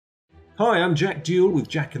Hi, I'm Jack Duel with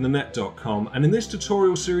jackinthenet.com, and in this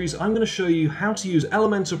tutorial series I'm going to show you how to use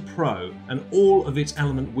Elementor Pro and all of its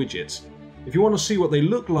element widgets. If you want to see what they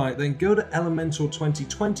look like, then go to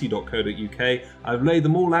elementor2020.co.uk. I've laid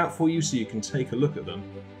them all out for you so you can take a look at them.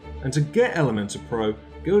 And to get Elementor Pro,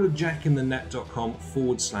 go to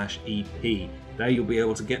jackinthenet.com/EP. There you'll be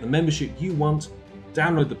able to get the membership you want,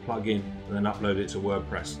 download the plugin, and then upload it to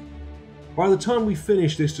WordPress. By the time we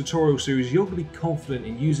finish this tutorial series, you're going to be confident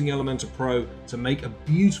in using Elementor Pro to make a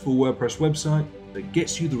beautiful WordPress website that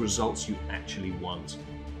gets you the results you actually want.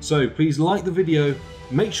 So please like the video,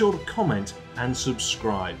 make sure to comment and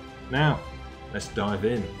subscribe. Now, let's dive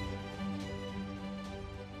in.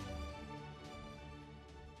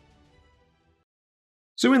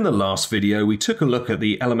 So in the last video, we took a look at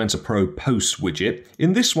the Elementor Pro Posts widget.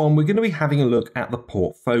 In this one, we're going to be having a look at the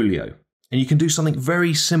portfolio. And you can do something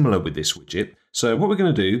very similar with this widget. So what we're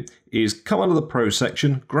going to do is come under the Pro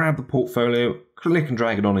section, grab the portfolio, click and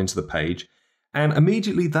drag it on into the page. And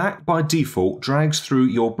immediately that, by default, drags through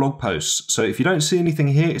your blog posts. So if you don't see anything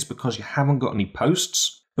here, it's because you haven't got any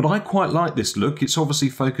posts. But I quite like this look. It's obviously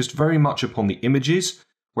focused very much upon the images,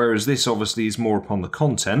 whereas this obviously is more upon the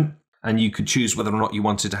content. And you could choose whether or not you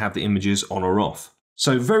wanted to have the images on or off.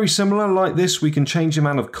 So very similar like this, we can change the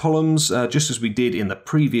amount of columns just as we did in the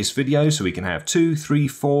previous video. So we can have 2, 3,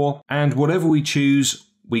 4, and whatever we choose,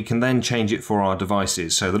 we can then change it for our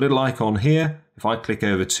devices. So the little icon here, if I click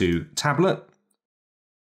over to tablet,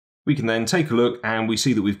 we can then take a look and we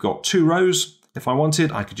see that we've got 2 rows. If I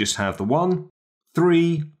wanted, I could just have the 1,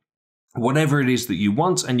 3, whatever it is that you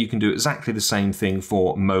want, and you can do exactly the same thing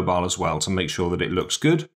for mobile as well to make sure that it looks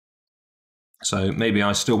good. So maybe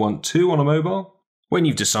I still want 2 on a mobile. When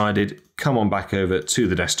you've decided, come on back over to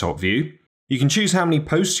the desktop view. You can choose how many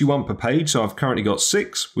posts you want per page, so I've currently got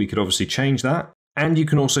 6. We could obviously change that. And you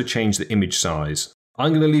can also change the image size.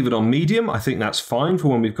 I'm going to leave it on medium. I think that's fine for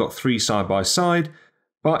when we've got 3 side by side.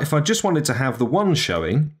 But if I just wanted to have the 1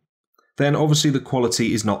 showing, then obviously the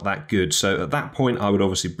quality is not that good. So at that point, I would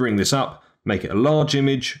obviously bring this up, make it a large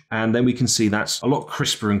image, and then we can see that's a lot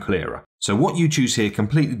crisper and clearer. So what you choose here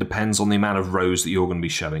completely depends on the amount of rows that you're going to be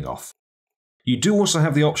showing off. You do also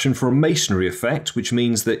have the option for a masonry effect, which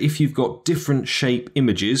means that if you've got different shape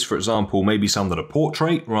images, for example, maybe some that are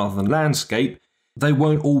portrait rather than landscape, they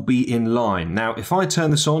won't all be in line. Now, if I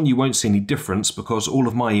turn this on, you won't see any difference because all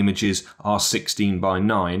of my images are 16 by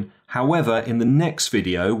 9. However, in the next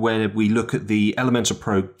video, where we look at the Elementor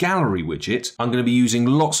Pro Gallery widget, I'm going to be using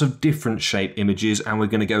lots of different shape images and we're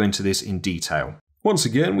going to go into this in detail. Once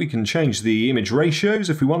again, we can change the image ratios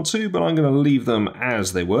if we want to, but I'm going to leave them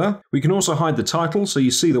as they were. We can also hide the title, so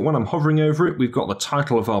you see that when I'm hovering over it, we've got the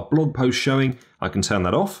title of our blog post showing. I can turn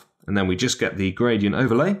that off, and then we just get the gradient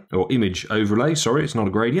overlay, or image overlay, sorry, it's not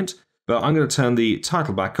a gradient. But I'm going to turn the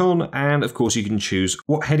title back on, and of course you can choose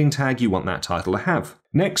what heading tag you want that title to have.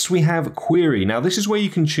 Next we have query. Now this is where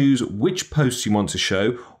you can choose which posts you want to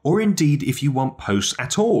show, or indeed if you want posts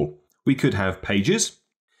at all. We could have pages.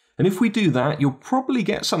 And if we do that, you'll probably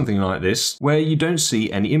get something like this, where you don't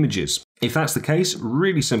see any images. If that's the case,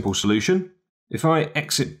 really simple solution. If I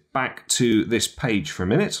exit back to this page for a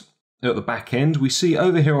minute, at the back end, we see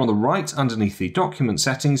over here on the right, underneath the document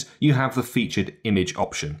settings, you have the featured image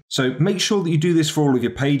option. So make sure that you do this for all of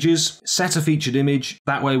your pages. Set a featured image.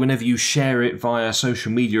 That way, whenever you share it via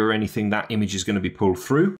social media or anything, that image is going to be pulled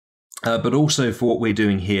through. But also for what we're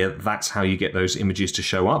doing here, that's how you get those images to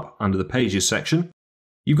show up under the pages section.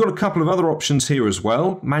 You've got a couple of other options here as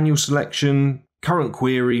well, manual selection, current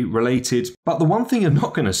query, related, but the one thing you're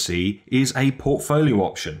not going to see is a portfolio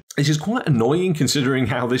option. This is quite annoying considering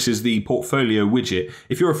how this is the portfolio widget.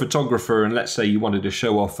 If you're a photographer and let's say you wanted to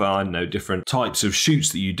show off, I don't know, different types of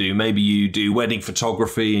shoots that you do, maybe you do wedding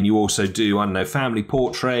photography and you also do, I don't know, family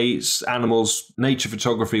portraits, animals, nature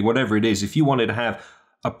photography, whatever it is, if you wanted to have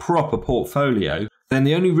a proper portfolio, then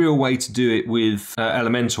the only real way to do it with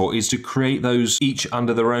Elementor is to create those each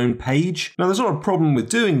under their own page. Now, there's not a problem with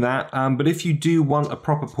doing that, but if you do want a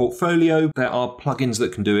proper portfolio, there are plugins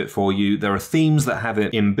that can do it for you. There are themes that have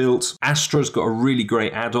it inbuilt. Astra's got a really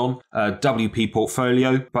great add-on, WP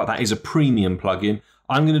Portfolio, but that is a premium plugin.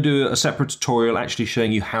 I'm going to do a separate tutorial actually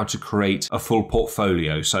showing you how to create a full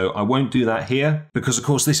portfolio. So I won't do that here because of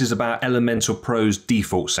course this is about Elementor Pro's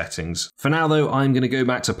default settings. For now though, I'm going to go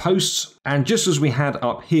back to posts, and just as we had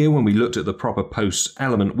up here when we looked at the proper posts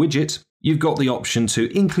element widget, you've got the option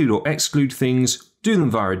to include or exclude things, do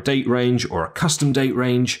them via a date range or a custom date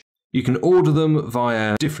range. You can order them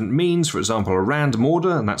via different means, for example, a random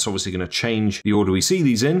order, and that's obviously going to change the order we see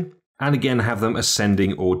these in. And again, have them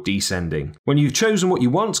ascending or descending. When you've chosen what you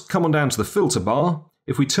want, come on down to the filter bar.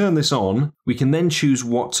 If we turn this on, we can then choose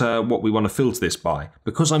what we want to filter this by.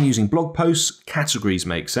 Because I'm using blog posts, categories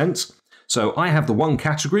make sense. So I have the one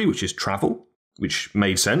category, which is travel, which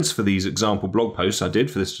made sense for these example blog posts I did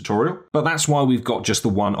for this tutorial. But that's why we've got just the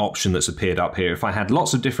one option that's appeared up here. If I had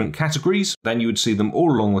lots of different categories, then you would see them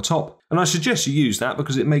all along the top. And I suggest you use that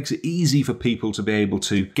because it makes it easy for people to be able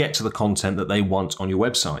to get to the content that they want on your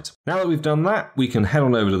website. Now that we've done that, we can head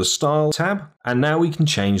on over to the Style tab, and now we can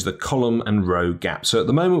change the column and row gap. So at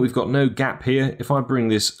the moment, we've got no gap here. If I bring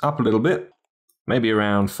this up a little bit, maybe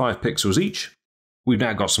around 5 pixels each, we've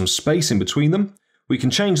now got some space in between them. We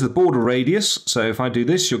can change the border radius. So if I do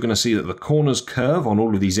this, you're going to see that the corners curve on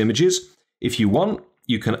all of these images. If you want,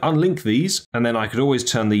 you can unlink these, and then I could always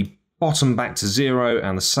turn the bottom back to 0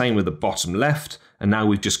 and the same with the bottom left. And now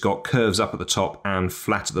we've just got curves up at the top and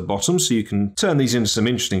flat at the bottom. So you can turn these into some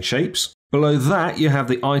interesting shapes. Below that, you have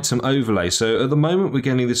the item overlay. So at the moment, we're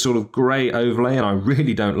getting this sort of grey overlay, and I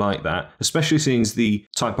really don't like that, especially since the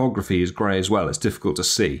typography is grey as well. It's difficult to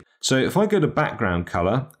see. So if I go to background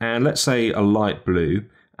color, and let's say a light blue,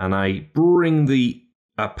 and I bring the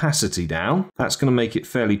opacity down, that's going to make it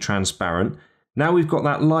fairly transparent. Now we've got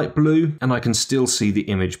that light blue, and I can still see the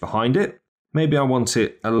image behind it. Maybe I want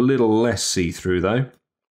it a little less see-through though.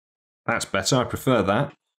 That's better, I prefer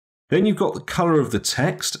that. Then you've got the color of the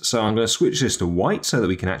text, so I'm going to switch this to white so that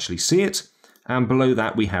we can actually see it. And below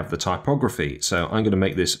that we have the typography. So I'm going to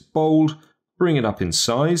make this bold, bring it up in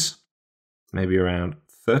size, maybe around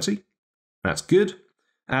 30. That's good.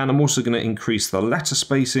 And I'm also going to increase the letter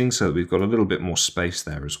spacing so that we've got a little bit more space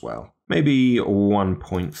there as well. Maybe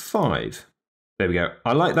 1.5. There we go.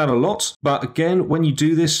 I like that a lot. But again, when you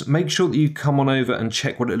do this, make sure that you come on over and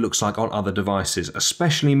check what it looks like on other devices,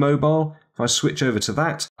 especially mobile. If I switch over to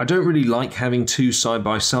that, I don't really like having two side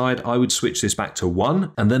by side. I would switch this back to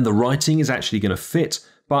one, and then the writing is actually going to fit.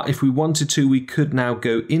 But if we wanted to, we could now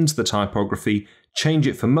go into the typography, change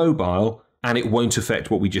it for mobile, and it won't affect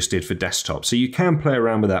what we just did for desktop. So you can play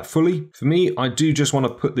around with that fully. For me, I do just want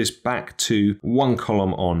to put this back to one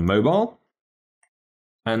column on mobile.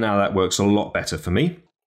 And now that works a lot better for me.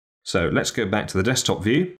 So let's go back to the desktop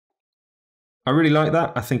view. I really like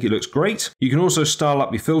that. I think it looks great. You can also style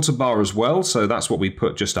up your filter bar as well. So that's what we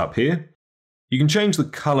put just up here. You can change the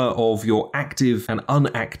color of your active and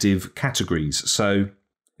inactive categories. So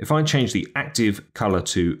if I change the active color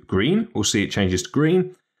to green, we'll see it changes to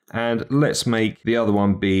green. And let's make the other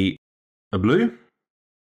one be a blue.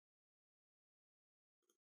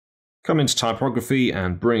 Come into typography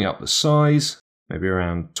and bring up the size, maybe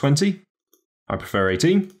around 20. I prefer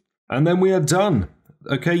 18. And then we are done.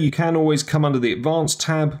 Okay, you can always come under the Advanced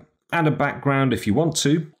tab, add a background if you want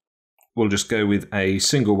to. We'll just go with a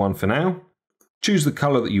single one for now. Choose the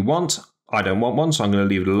color that you want. I don't want one, so I'm going to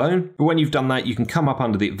leave it alone. But when you've done that, you can come up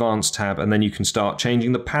under the Advanced tab, and then you can start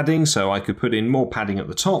changing the padding. So I could put in more padding at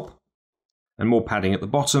the top and more padding at the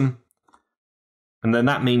bottom. And then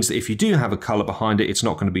that means that if you do have a color behind it, it's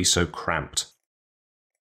not going to be so cramped.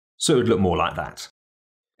 So it would look more like that.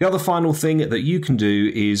 The other final thing that you can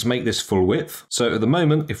do is make this full width. So at the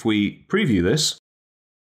moment, if we preview this,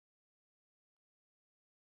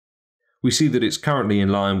 we see that it's currently in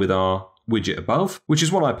line with our widget above, which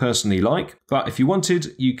is what I personally like. But if you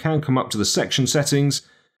wanted, you can come up to the section settings,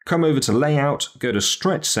 come over to layout, go to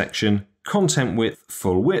stretch section, content width,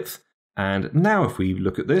 full width. And now if we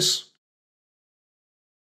look at this,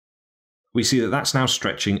 we see that that's now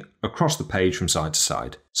stretching across the page from side to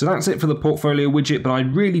side. So that's it for the portfolio widget, but I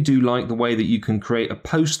really do like the way that you can create a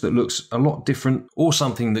post that looks a lot different, or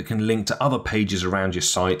something that can link to other pages around your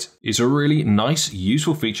site. It's a really nice,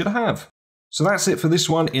 useful feature to have. So that's it for this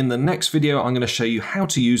one. In the next video, I'm going to show you how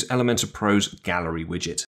to use Elementor Pro's gallery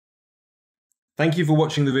widget. Thank you for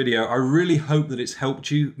watching the video. I really hope that it's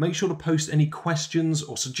helped you. Make sure to post any questions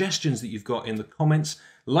or suggestions that you've got in the comments,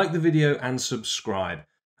 like the video and subscribe.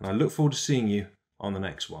 And I look forward to seeing you on the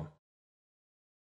next one.